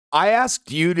I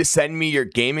asked you to send me your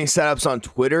gaming setups on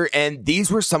Twitter, and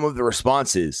these were some of the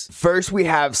responses. First, we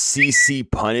have CC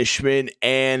Punishment,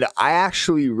 and I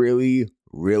actually really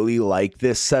like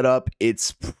this setup.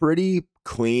 It's pretty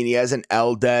clean. He has an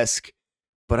L desk,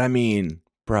 but I mean,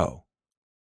 bro,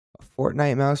 a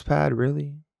Fortnite mouse pad,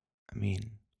 really? I mean,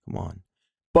 come on.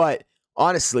 But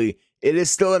honestly, it is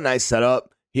still a nice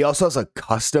setup. He also has a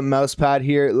custom mouse pad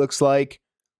here, it looks like.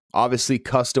 Obviously,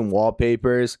 custom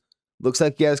wallpapers. Looks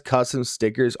like he has custom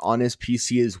stickers on his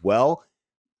PC as well.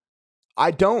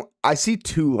 I see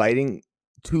two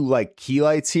like key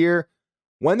lights here.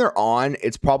 When they're on,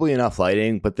 it's probably enough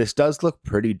lighting, but this does look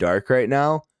pretty dark right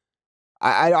now.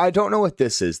 I don't know what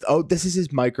this is. Oh, this is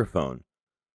his microphone.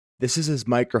 This is his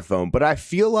microphone, but I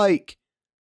feel like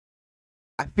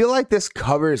this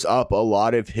covers up a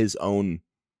lot of his own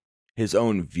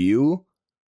view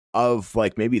of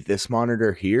like maybe this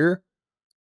monitor here.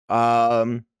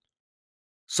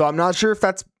 So I'm not sure if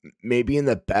that's maybe in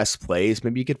the best place.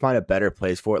 Maybe you could find a better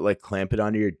place for it, like clamp it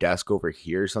onto your desk over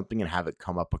here or something and have it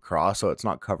come up across so it's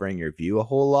not covering your view a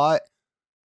whole lot.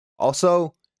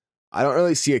 Also, I don't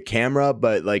really see a camera,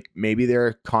 but like maybe they're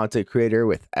a content creator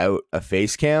without a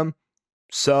face cam.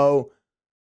 So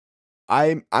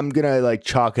I'm gonna like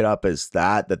chalk it up as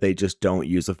that they just don't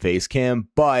use a face cam,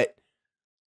 but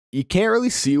you can't really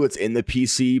see what's in the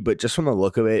PC, but just from the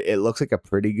look of it, it looks like a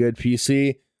pretty good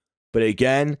PC. But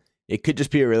again, it could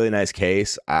just be a really nice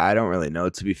case. I don't really know,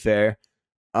 to be fair.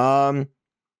 The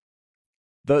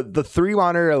 3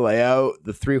 monitor layout,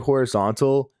 the 3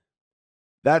 horizontal,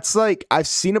 that's like, I've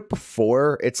seen it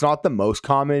before. It's not the most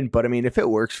common, but I mean, if it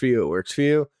works for you, it works for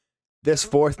you. This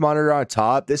 4th monitor on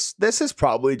top, this is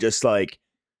probably just like,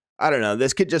 I don't know,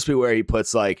 this could just be where he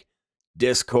puts like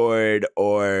Discord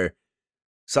or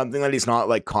something that he's not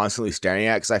like constantly staring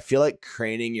at, because I feel like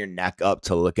craning your neck up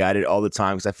to look at it all the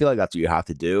time, because I feel like that's what you have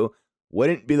to do,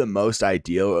 wouldn't be the most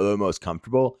ideal or the most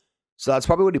comfortable. So that's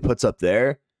probably what he puts up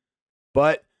there.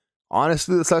 But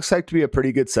honestly, this looks like to be a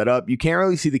pretty good setup. You can't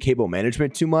really see the cable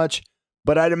management too much,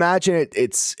 but I'd imagine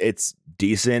it's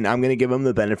decent. I'm going to give him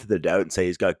the benefit of the doubt and say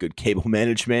he's got good cable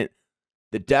management.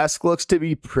 The desk looks to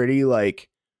be pretty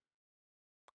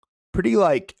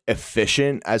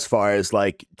efficient as far as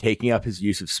like taking up his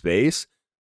use of space.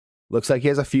 Looks like he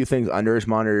has a few things under his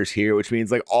monitors here, which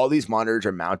means like all these monitors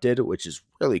are mounted, which is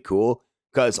really cool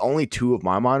because only 2 of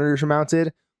my monitors are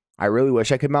mounted. I really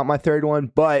wish I could mount my 3rd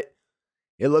one, but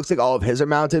it looks like all of his are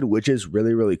mounted, which is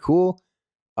really cool.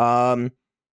 Overall,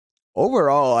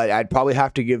 I'd probably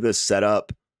have to give this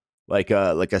setup like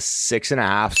a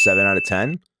 6.5, 7 out of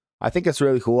 10. I think it's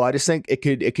really cool. I just think it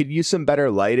could use some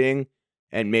better lighting.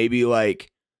 And maybe like,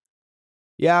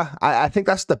 yeah, I think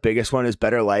that's the biggest one, is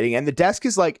better lighting. And the desk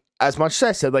is like, as much as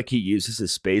I said, like he uses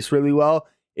his space really well,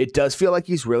 it does feel like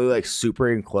he's really like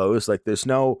super enclosed. Like there's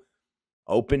no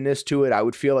openness to it. I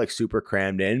would feel like super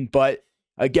crammed in. But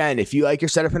again, if you like your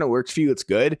setup and it works for you, it's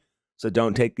good. So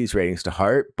don't take these ratings to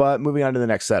heart. But moving on to the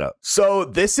next setup. So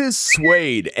this is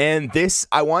Suede, and this,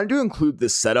 I wanted to include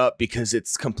this setup because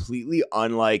it's completely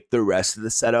unlike the rest of the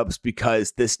setups,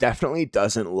 because this definitely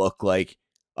doesn't look like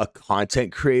a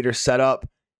content creator setup.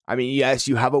 I mean, yes,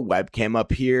 you have a webcam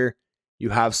up here. You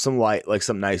have some light, like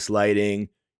some nice lighting.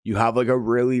 You have like a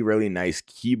really nice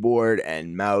keyboard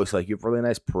and mouse. Like you have really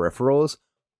nice peripherals.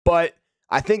 But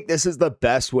I think this is the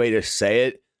best way to say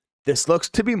it. This looks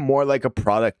to be more like a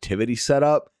productivity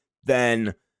setup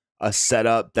than a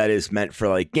setup that is meant for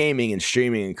like gaming and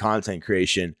streaming and content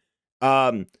creation.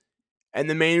 And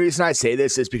the main reason I say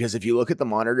this is because if you look at the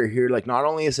monitor here, like not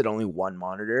only is it only one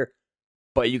monitor,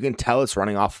 but you can tell it's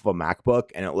running off of a MacBook,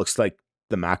 and it looks like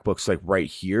the MacBook's like right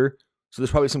here. So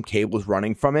there's probably some cables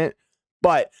running from it.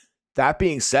 But that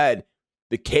being said,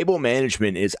 the cable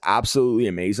management is absolutely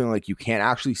amazing. Like you can't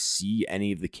actually see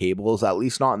any of the cables, at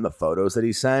least not in the photos that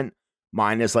he sent.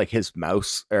 Mine is like his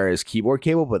mouse or his keyboard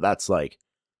cable, but that's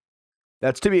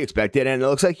to be expected. And it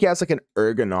looks like he has like an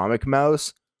ergonomic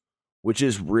mouse, which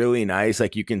is really nice.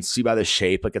 Like you can see by the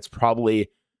shape, like it's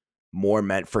probably more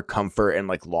meant for comfort and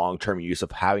like long-term use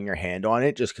of having your hand on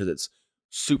it, just because it's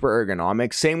super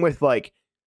ergonomic. Same with like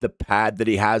the pad that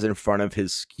he has in front of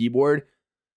his keyboard.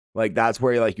 Like that's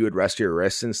where like you would rest your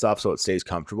wrists and stuff so it stays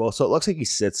comfortable. So it looks like he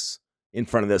sits in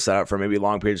front of this setup for maybe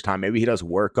long periods of time. Maybe he does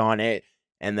work on it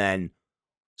and then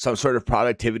some sort of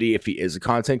productivity. If he is a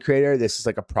content creator, this is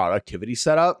like a productivity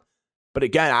setup. But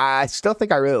again, I still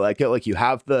think I really like it. Like you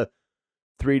have the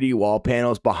 3D wall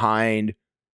panels behind.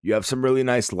 You have some really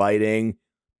nice lighting.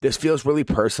 This feels really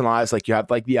personalized. Like you have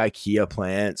like the IKEA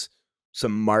plants,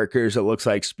 some markers that looks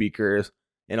like speakers,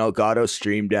 an Elgato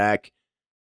Stream Deck.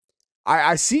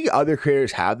 I see other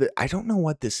creators have it. I don't know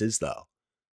what this is though.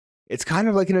 It's kind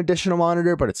of like an additional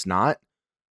monitor, but it's not.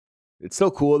 It's still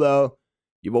cool though.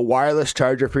 You have a wireless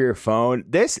charger for your phone.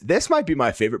 This might be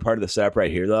my favorite part of the setup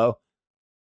right here though.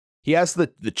 He has the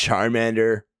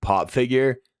Charmander pop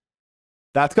figure.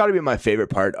 That's got to be my favorite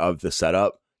part of the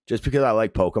setup, just because I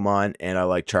like Pokemon and I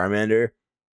like Charmander.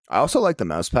 I also like the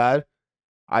mouse pad.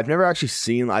 I've never actually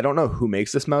seen, I don't know who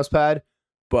makes this mouse pad,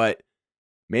 but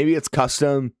maybe it's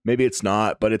custom, maybe it's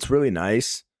not, but it's really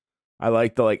nice. I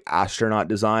like the astronaut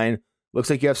design. Looks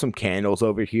like you have some candles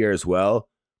over here as well.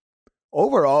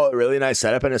 Overall, a really nice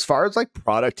setup. And as far as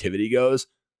productivity goes,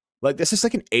 this is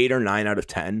an 8 or 9 out of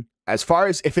 10. As far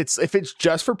as if it's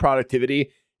just for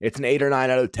productivity, it's an 8 or 9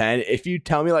 out of 10. If you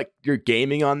tell me you're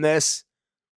gaming on this,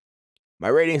 my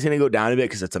rating's gonna go down a bit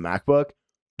because it's a MacBook.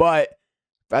 But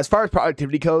as far as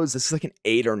productivity goes, this is an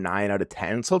 8 or 9 out of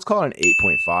 10. So let's call it an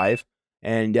 8.5.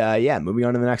 And yeah, moving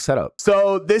on to the next setup.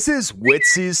 So this is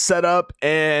Witsy's setup,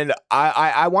 and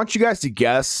I want you guys to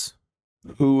guess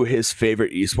who his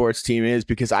favorite esports team is,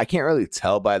 because I can't really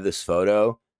tell by this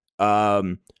photo.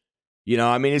 You know,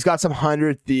 I mean, he's got some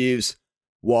 100 Thieves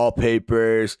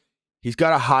wallpapers. He's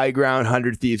got a High Ground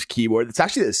 100 Thieves keyboard. It's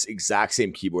actually this exact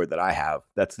same keyboard that I have.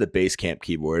 That's the Basecamp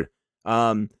keyboard.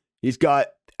 He's got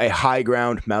a High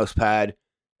Ground mouse pad.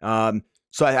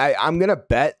 So I'm going to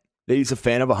bet that he's a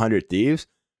fan of 100 Thieves.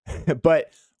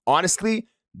 But honestly,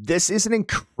 this is an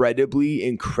incredibly,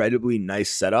 incredibly nice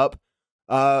setup.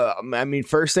 I mean,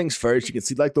 first things first, you can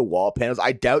see the wall panels.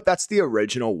 I doubt that's the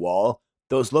original wall.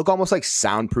 Those look almost like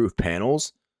soundproof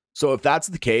panels. So if that's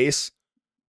the case,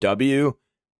 W.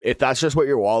 If that's just what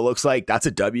your wall looks like, that's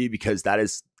a W, because that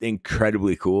is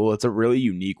incredibly cool. It's a really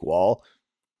unique wall.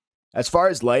 As far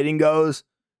as lighting goes,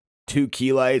 2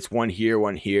 key lights, one here,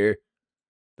 one here.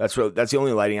 That's the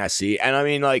only lighting I see. And I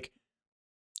mean,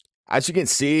 as you can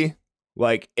see,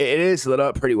 it is lit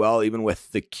up pretty well, even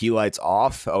with the key lights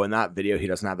off. Oh, in that video, he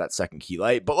doesn't have that second key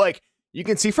light. But you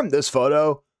can see from this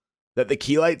photo that the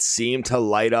key lights seem to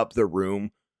light up the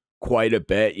room quite a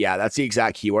bit. Yeah, that's the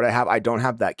exact keyboard I have. I don't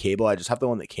have that cable. I just have the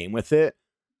one that came with it.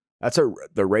 That's the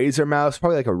Razer mouse,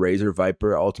 probably a Razer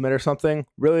Viper Ultimate or something.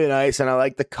 Really nice, and I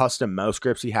like the custom mouse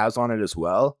grips he has on it as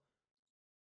well.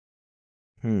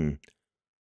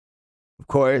 Of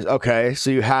course, okay, so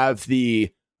you have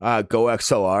the Go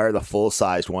XLR, the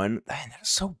full-sized one. Man, that is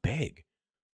so big.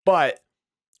 But,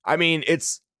 I mean,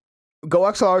 Go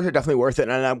XLRs are definitely worth it,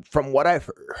 and from what I've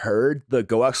heard, the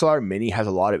Go XLR Mini has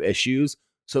a lot of issues,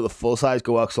 so the full-size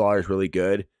Go XLR is really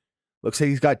good. Looks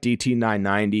like he's got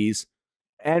DT990s.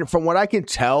 And from what I can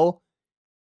tell,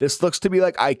 this looks to be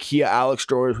IKEA Alex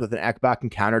drawers with an Ekback and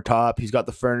countertop. He's got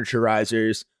the furniture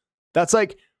risers. That's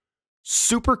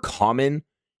super common.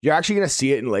 You're actually going to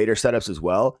see it in later setups as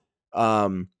well.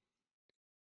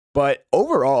 But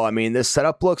overall, I mean, this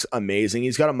setup looks amazing.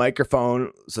 He's got a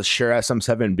microphone. It's a Shure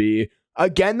SM7B.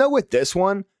 Again, though, with this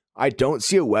one, I don't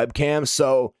see a webcam.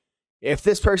 So if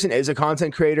this person is a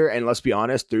content creator, and let's be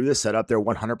honest, through this setup, they're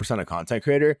 100% a content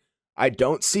creator, I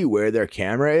don't see where their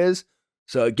camera is.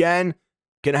 So again,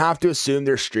 gonna have to assume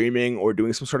they're streaming or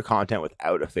doing some sort of content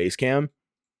without a face cam.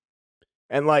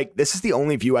 And this is the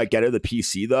only view I get of the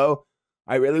PC though.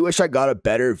 I really wish I got a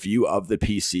better view of the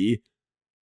PC.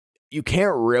 You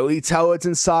can't really tell what's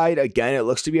inside. Again, it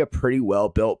looks to be a pretty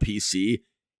well-built PC.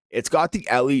 It's got the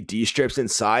LED strips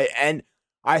inside, and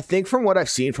I think from what I've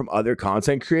seen from other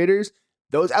content creators,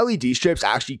 those LED strips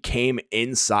actually came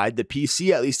inside the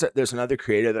PC. At least there's another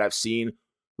creator that I've seen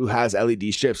who has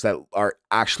LED strips that are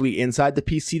actually inside the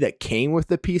PC that came with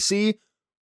the PC.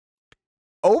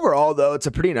 Overall, though, it's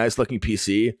a pretty nice looking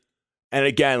PC. And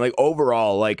again,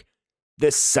 overall,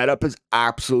 this setup is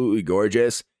absolutely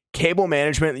gorgeous. Cable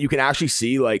management, you can actually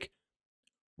see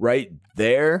right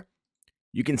there.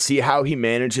 You can see how he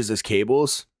manages his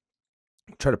cables.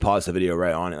 Try to pause the video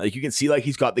right on it. You can see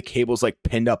he's got the cables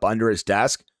pinned up under his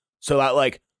desk, so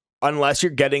that unless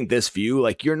you're getting this view,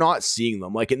 you're not seeing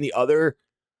them. In the other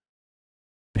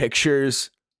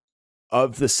pictures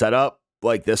of the setup,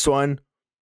 this one,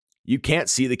 you can't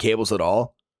see the cables at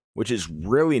all, which is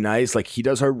really nice. He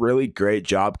does a really great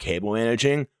job cable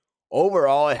managing.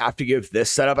 Overall, I have to give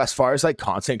this setup, as far as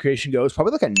content creation goes,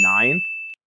 probably a 9.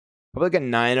 Probably a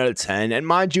 9 out of 10. And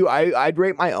mind you, I'd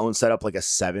rate my own setup a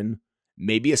 7.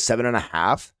 Maybe a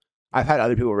 7.5. I've had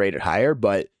other people rate it higher,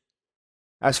 but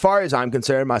as far as I'm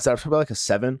concerned, my setup's probably a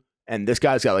 7, and this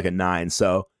guy's got a 9.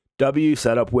 So W,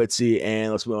 setup Witsy,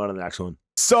 and let's move on to the next one.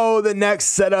 So the next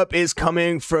setup is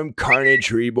coming from Carnage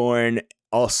Reborn,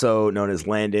 also known as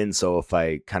Landon. So if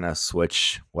I kind of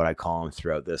switch what I call him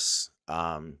throughout this,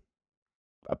 I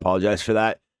apologize for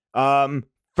that.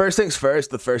 First things first,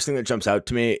 the first thing that jumps out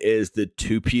to me is the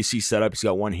 2 PC setup. He's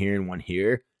got one here and one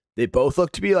here. They both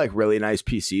look to be like really nice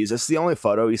PCs. This is the only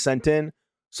photo he sent in,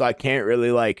 so I can't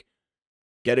really like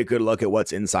get a good look at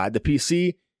what's inside the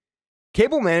PC.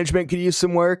 Cable management could use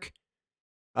some work.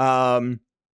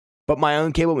 But my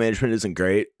own cable management isn't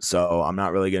great, so I'm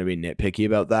not really going to be nitpicky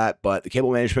about that. But the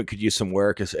cable management could use some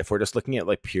work if we're just looking at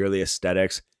like purely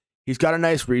aesthetics. He's got a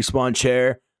nice Respawn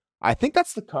chair. I think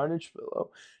that's the Carnage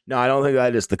pillow. No, I don't think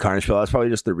that is the Carnage pillow. That's probably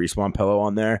just the Respawn pillow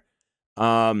on there.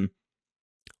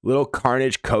 Little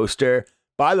Carnage coaster.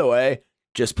 By the way,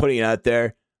 just putting it out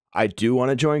there, I do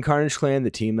want to join Carnage Clan, the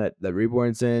team that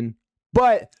Reborn's in.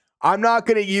 But I'm not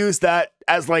going to use that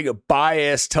as like a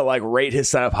bias to like rate his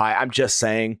setup high. I'm just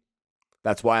saying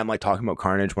that's why I'm like talking about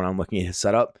Carnage when I'm looking at his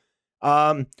setup.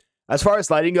 As far as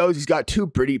lighting goes, he's got two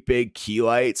pretty big key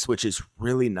lights, which is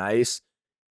really nice.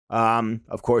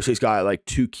 Of course, he's got like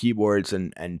two keyboards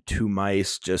and two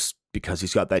mice just because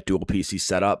he's got that dual PC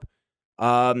setup.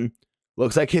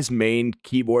 Looks like his main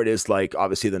keyboard is like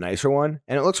obviously the nicer one,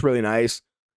 and it looks really nice.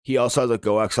 He also has a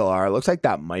Go XLR. Looks like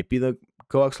that might be the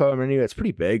Go XLR menu. It's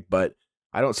pretty big, but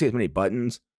I don't see as many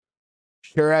buttons.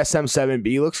 Shure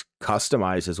SM7B looks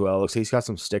customized as well. Looks like he's got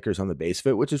some stickers on the base of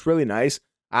it, which is really nice.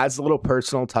 Adds a little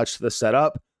personal touch to the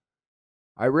setup.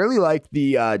 I really like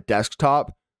the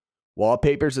desktop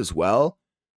wallpapers as well.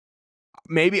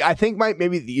 I think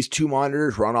maybe these two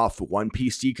monitors run off one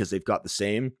PC because they've got the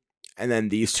same, and then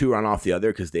these two run off the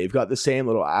other because they've got the same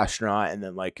little astronaut, and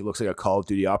then like it looks like a Call of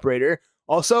Duty operator.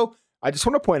 Also, I just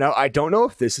want to point out, I don't know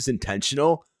if this is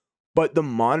intentional, but the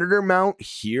monitor mount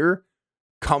here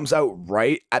comes out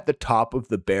right at the top of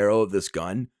the barrel of this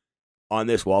gun on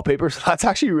this wallpaper. So that's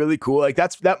actually really cool. Like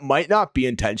that might not be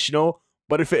intentional,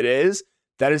 but if it is,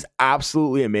 that is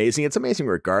absolutely amazing. It's amazing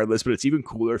regardless, but it's even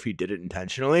cooler if he did it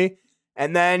intentionally.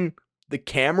 And then the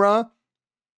camera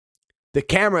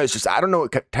is just, I don't know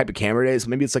what type of camera it is.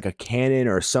 Maybe it's like a Canon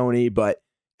or a Sony, but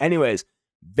anyways,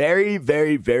 very,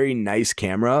 very, very nice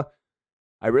camera.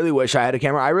 I really wish I had a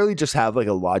camera. I really just have like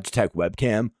a Logitech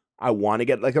webcam. I want to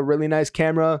get like a really nice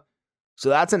camera. So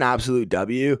that's an absolute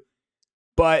W.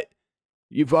 But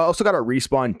you've also got a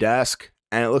Respawn desk,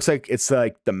 and it looks like it's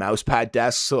like the mouse pad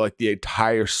desk. So like the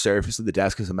entire surface of the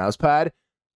desk is a mouse pad.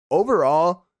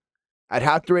 Overall, I'd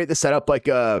have to rate the setup like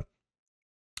a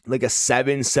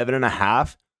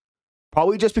 7.5.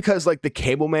 Probably just because like the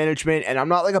cable management, and I'm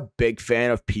not like a big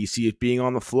fan of PCs being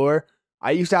on the floor.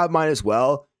 I used to have mine as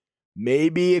well.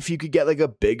 Maybe if you could get like a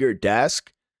bigger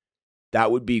desk, that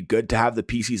would be good to have the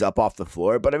PCs up off the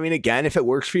floor. But I mean, again, if it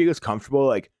works for you, it's comfortable,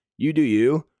 like you do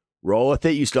you, roll with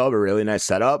it. You still have a really nice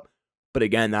setup. But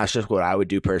again, that's just what I would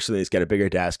do personally, is get a bigger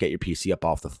desk, get your PC up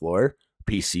off the floor,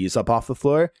 PCs up off the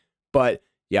floor. But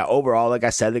yeah, overall, like I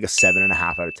said, like a 7.5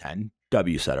 out of 10.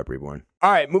 W setup, Reborn.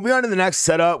 All right, moving on to the next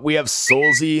setup, we have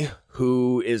Soulzy,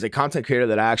 who is a content creator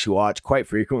that I actually watch quite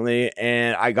frequently.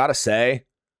 And I gotta say,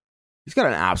 he's got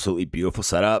an absolutely beautiful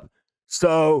setup.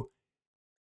 So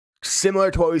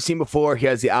similar to what we've seen before, he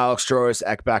has the Alex Drawers,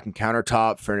 Ekback, and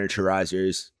countertop furniture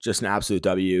risers. Just an absolute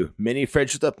W. Mini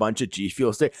fridge with a bunch of G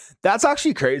Fuel stickers. That's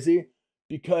actually crazy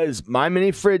because my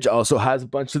mini fridge also has a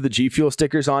bunch of the G Fuel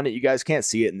stickers on it. You guys can't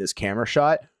see it in this camera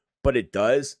shot, but it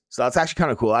does. So that's actually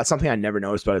kind of cool. That's something I never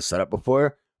noticed about his setup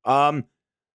before. I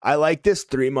like this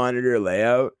 3-monitor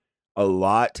layout a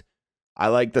lot. I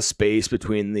like the space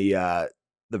between the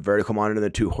vertical monitor and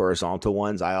the two horizontal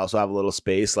ones. I also have a little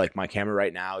space. Like my camera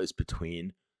right now is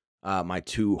between my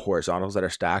two horizontals that are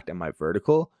stacked and my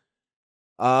vertical.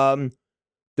 The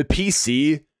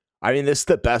PC, I mean, this is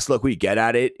the best look we get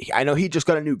at it. I know he just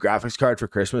got a new graphics card for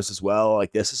Christmas as well.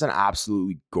 Like, this is an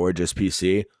absolutely gorgeous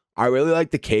PC. I really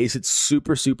like the case. It's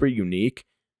super, super unique.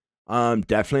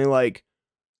 Definitely like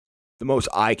the most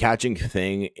eye-catching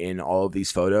thing in all of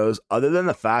these photos, other than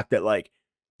the fact that like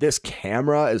this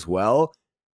camera as well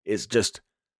is just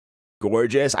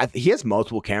gorgeous. He has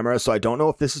multiple cameras, so I don't know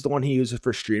if this is the one he uses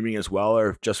for streaming as well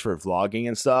or just for vlogging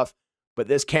and stuff. But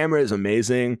this camera is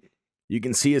amazing. You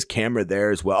can see his camera there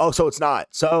as well. Oh, so it's not.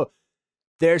 So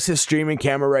there's his streaming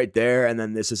camera right there, and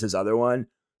then this is his other one.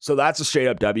 So that's a straight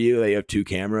up W. They have two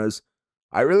cameras.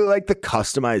 I really like the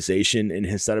customization in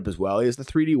his setup as well. He has the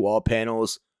 3D wall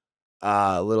panels,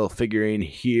 little figurine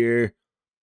here,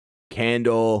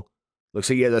 candle. Looks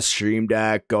like he has a Stream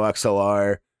Deck, Go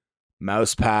XLR,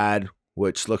 mouse pad,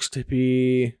 which looks to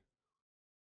be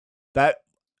that.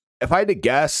 If I had to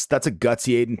guess, that's a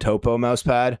Gutsy Aiden Topo mouse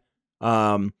pad.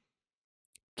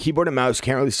 Keyboard and mouse,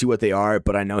 can't really see what they are,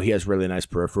 but I know he has really nice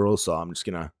peripherals, so I'm just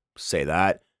gonna say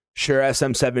that. Shure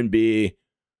SM7B.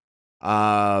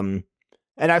 And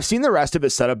I've seen the rest of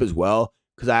his setup as well,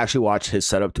 because I actually watched his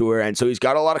setup tour, and so he's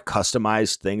got a lot of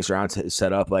customized things around his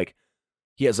setup. Like,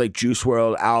 He has like Juice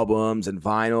World albums and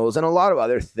vinyls and a lot of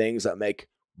other things that make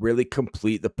really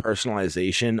complete the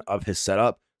personalization of his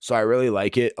setup. So I really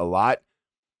like it a lot.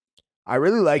 I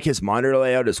really like his monitor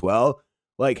layout as well.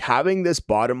 Like having this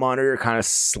bottom monitor kind of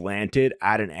slanted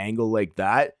at an angle like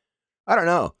that, I don't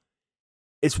know.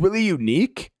 It's really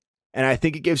unique, and I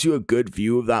think it gives you a good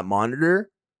view of that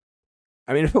monitor.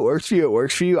 I mean, if it works for you, it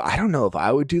works for you. I don't know if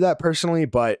I would do that personally,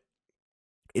 but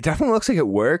it definitely looks like it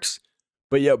works.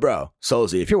 But yo, bro,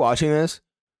 Solzy, if you're watching this,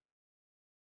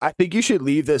 I think you should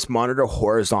leave this monitor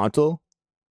horizontal.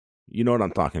 You know what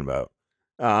I'm talking about.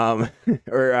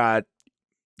 Or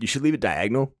you should leave it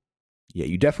diagonal. Yeah,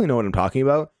 you definitely know what I'm talking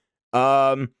about.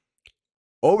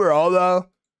 Overall, though,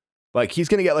 like he's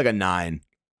going to get like a 9.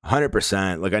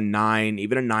 100%, like a 9,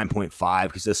 even a 9.5,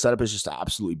 because this setup is just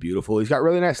absolutely beautiful. He's got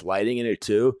really nice lighting in it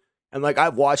too. And like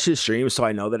I've watched his streams, so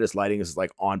I know that his lighting is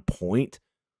like on point.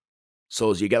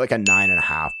 So you get like a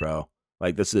 9.5, bro.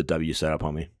 Like this is a W setup,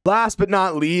 homie. Last but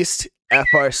not least,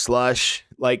 FR Slush.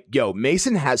 Like, yo,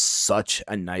 Mason has such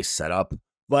a nice setup.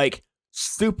 Like,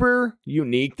 super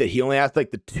unique that he only has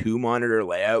like the 2 monitor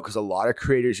layout, because a lot of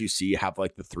creators you see have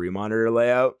like the 3 monitor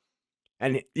layout.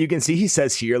 And you can see he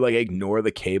says here, like, ignore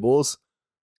the cables.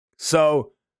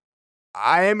 So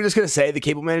I am just going to say the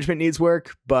cable management needs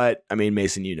work. But, I mean,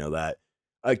 Mason, you know that.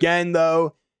 Again,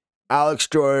 though, Alex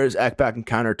drawers, Ekback and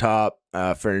countertop,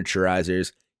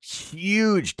 furniturizers.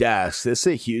 Huge desks. This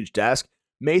is a huge desk.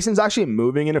 Mason's actually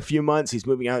moving in a few months. He's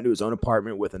moving out into his own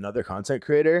apartment with another content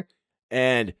creator.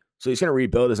 And so he's going to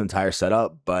rebuild his entire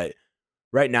setup. But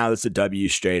right now, it's a W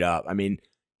straight up. I mean,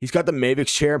 he's got the Mavix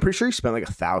chair. I'm pretty sure he spent like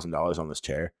 $1,000 on this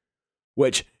chair,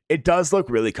 which it does look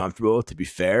really comfortable, to be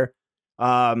fair.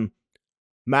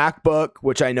 MacBook,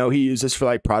 which I know he uses for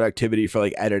like productivity, for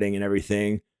like editing and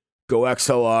everything. Go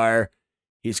XLR.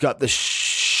 He's got the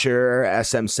Shure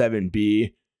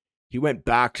SM7B. He went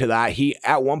back to that.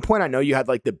 At one point, I know you had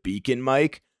like the Beacon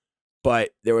mic,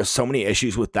 but there was so many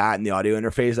issues with that in the audio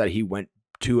interface that he went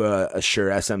to a Shure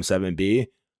SM7B.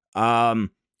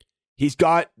 He's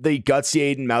got the Gutsy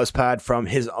Aiden mousepad from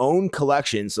his own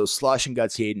collection. So Slush and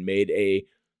Gutsy Aiden made a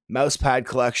mousepad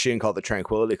collection called the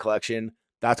Tranquility Collection.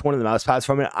 That's one of the mousepads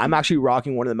from it. I'm actually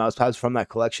rocking one of the mousepads from that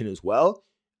collection as well.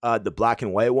 The black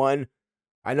and white one.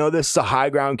 I know this is a high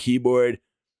ground keyboard.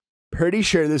 Pretty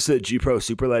sure this is a G Pro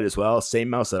Superlight as well. Same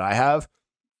mouse that I have.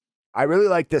 I really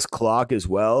like this clock as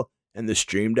well. And the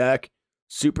Stream Deck.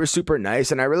 Super, super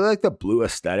nice. And I really like the blue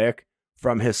aesthetic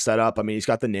from his setup. I mean, he's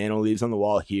got the nano leaves on the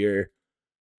wall here.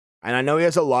 And I know he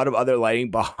has a lot of other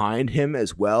lighting behind him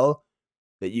as well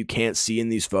that you can't see in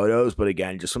these photos. But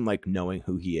again, just from like knowing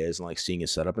who he is and like seeing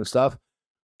his setup and stuff.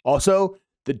 Also,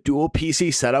 the dual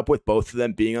PC setup with both of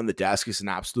them being on the desk is an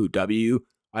absolute W.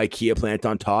 IKEA plant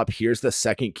on top. Here's the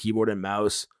second keyboard and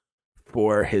mouse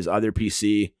for his other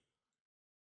PC.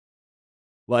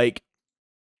 Like,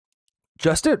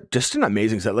 just an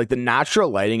amazing set. Like the natural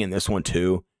lighting in this one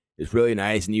too is really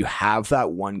nice, and you have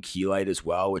that one key light as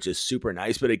well, which is super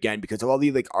nice. But again, because of all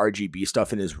the like RGB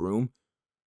stuff in his room,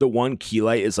 the one key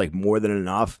light is like more than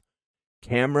enough.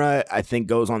 Camera, I think,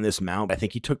 goes on this mount. I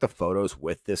think he took the photos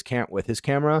with his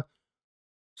camera,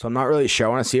 so I'm not really sure. I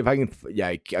want to see if I can.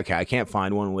 Yeah, okay, I can't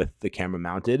find one with the camera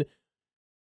mounted.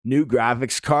 New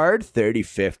graphics card,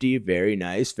 3050, very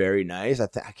nice, very nice. I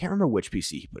can't remember which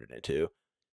PC he put it into,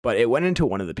 but it went into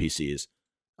one of the PCs.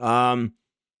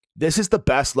 This is the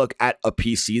best look at a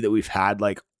PC that we've had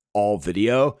like all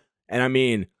video. And I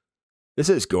mean, this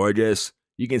is gorgeous.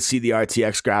 You can see the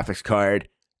RTX graphics card.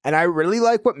 And I really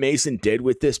like what Mason did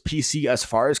with this PC as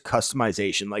far as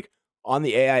customization. Like on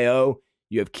the AIO,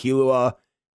 you have Killua.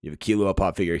 You have a Killua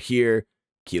pop figure here.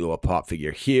 Killua pop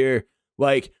figure here.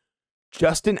 Like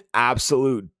just an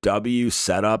absolute W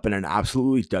setup and an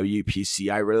absolutely W PC.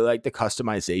 I really like the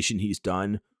customization he's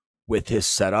done with his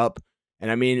setup. And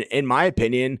I mean, in my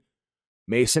opinion,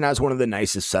 Mason has one of the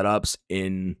nicest setups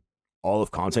in all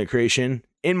of content creation.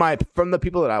 From the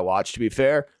people that I watch, to be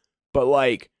fair. But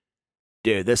like,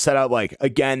 dude, this setup, like,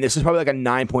 again, this is probably like a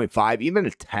 9.5, even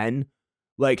a 10.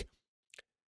 Like,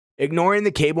 ignoring the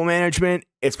cable management,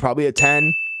 it's probably a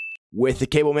 10. With the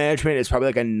cable management, it's probably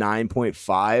like a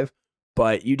 9.5.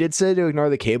 But you did say to ignore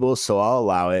the cables, so I'll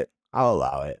allow it. I'll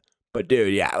allow it. But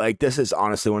dude, yeah, like this is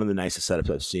honestly one of the nicest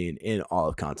setups I've seen in all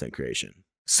of content creation.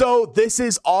 So this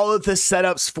is all of the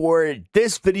setups for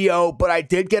this video, but I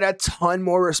did get a ton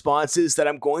more responses that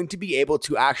I'm going to be able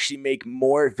to actually make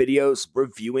more videos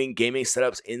reviewing gaming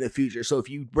setups in the future. So if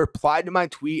you replied to my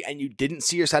tweet and you didn't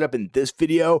see your setup in this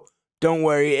video, don't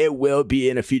worry, it will be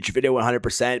in a future video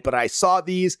 100%. But I saw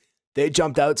these, they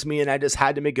jumped out to me, and I just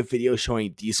had to make a video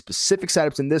showing these specific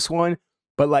setups in this one.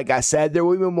 But like I said, there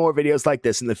will be more videos like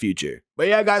this in the future. But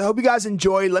yeah, guys, hope you guys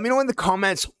enjoyed. Let me know in the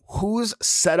comments whose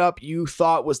setup you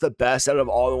thought was the best out of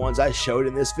all the ones I showed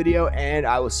in this video. And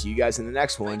I will see you guys in the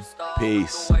next one.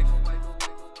 Peace.